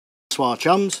Bonsoir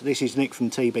chums, this is Nick from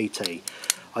TBT.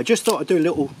 I just thought I'd do a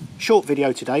little short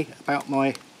video today about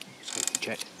my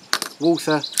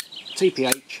Walther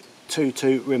TPH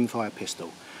 2.2 rimfire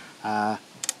pistol. I've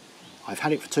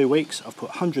had it for 2 weeks, I've put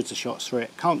hundreds of shots through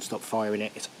it, can't stop firing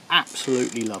it, it's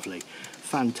absolutely lovely,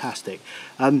 fantastic.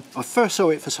 I first saw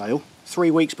it for sale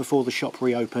 3 weeks before the shop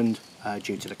reopened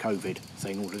due to the COVID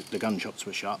thing, all the gun shops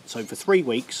were shut. So for 3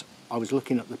 weeks I was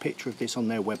looking at the picture of this on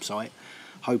their website,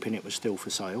 hoping it was still for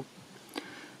sale.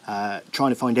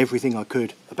 Trying to find everything I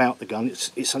could about the gun.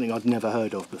 It's something I'd never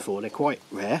heard of before. They're quite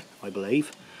rare, I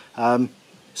believe.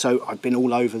 So I've been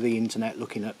all over the internet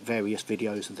looking at various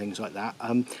videos and things like that.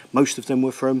 Most of them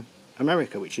were from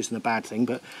America, which isn't a bad thing,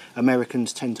 but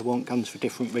Americans tend to want guns for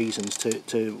different reasons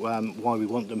to why we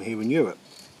want them here in Europe.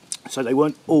 So they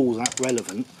weren't all that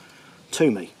relevant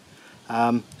to me.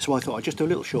 So I thought I'd just do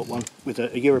a little short one with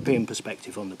a European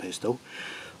perspective on the pistol.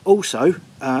 Also,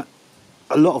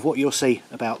 a lot of what you'll see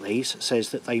about these says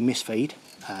that they misfeed,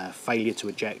 failure to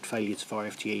eject, failure to fire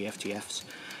FTE, FTFs,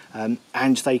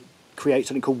 and they create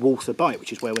something called Walther bite,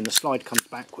 which is where when the slide comes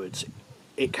backwards,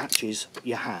 it catches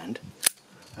your hand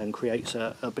and creates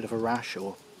a bit of a rash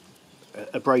or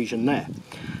abrasion there.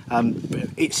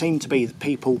 It seemed to be that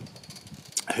people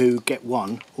who get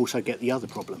one also get the other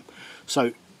problem.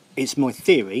 So it's my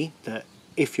theory that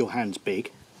if your hand's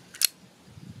big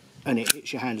and it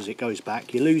hits your hand as it goes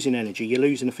back, you're losing energy, you're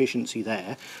losing efficiency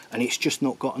there, and it's just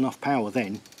not got enough power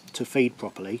then to feed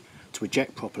properly, to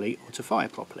eject properly, or to fire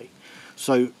properly.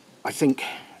 So I think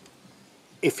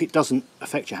if it doesn't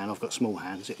affect your hand, I've got small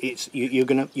hands, you're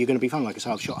gonna be fine. Like I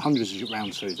say, I've shot hundreds of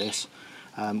rounds through this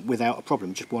without a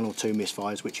problem, just 1 or 2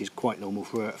 misfires, which is quite normal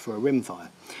for a rimfire.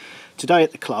 Today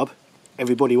at the club,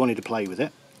 everybody wanted to play with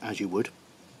it, as you would.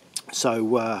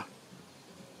 So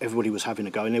everybody was having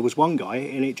a go, and there was one guy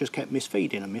and it just kept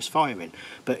misfeeding and misfiring,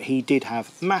 but he did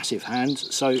have massive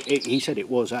hands, so he said it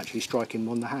was actually striking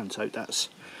on the hand, so that's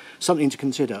something to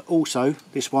consider. Also,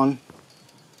 this one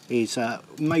is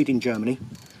made in Germany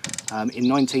in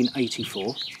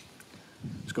 1984.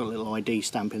 It's got a little ID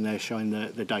stamp in there showing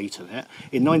the date of it.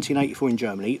 In 1984 in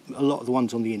Germany, a lot of the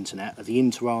ones on the internet are the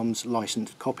Interarms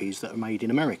licensed copies that are made in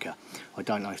America. I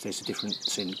don't know if there's a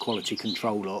difference in quality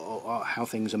control or how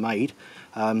things are made,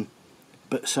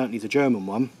 but certainly the German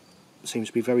one seems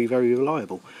to be very, very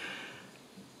reliable.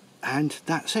 And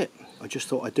that's it. I just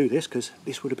thought I'd do this because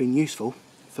this would have been useful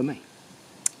for me.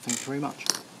 Thank you very much.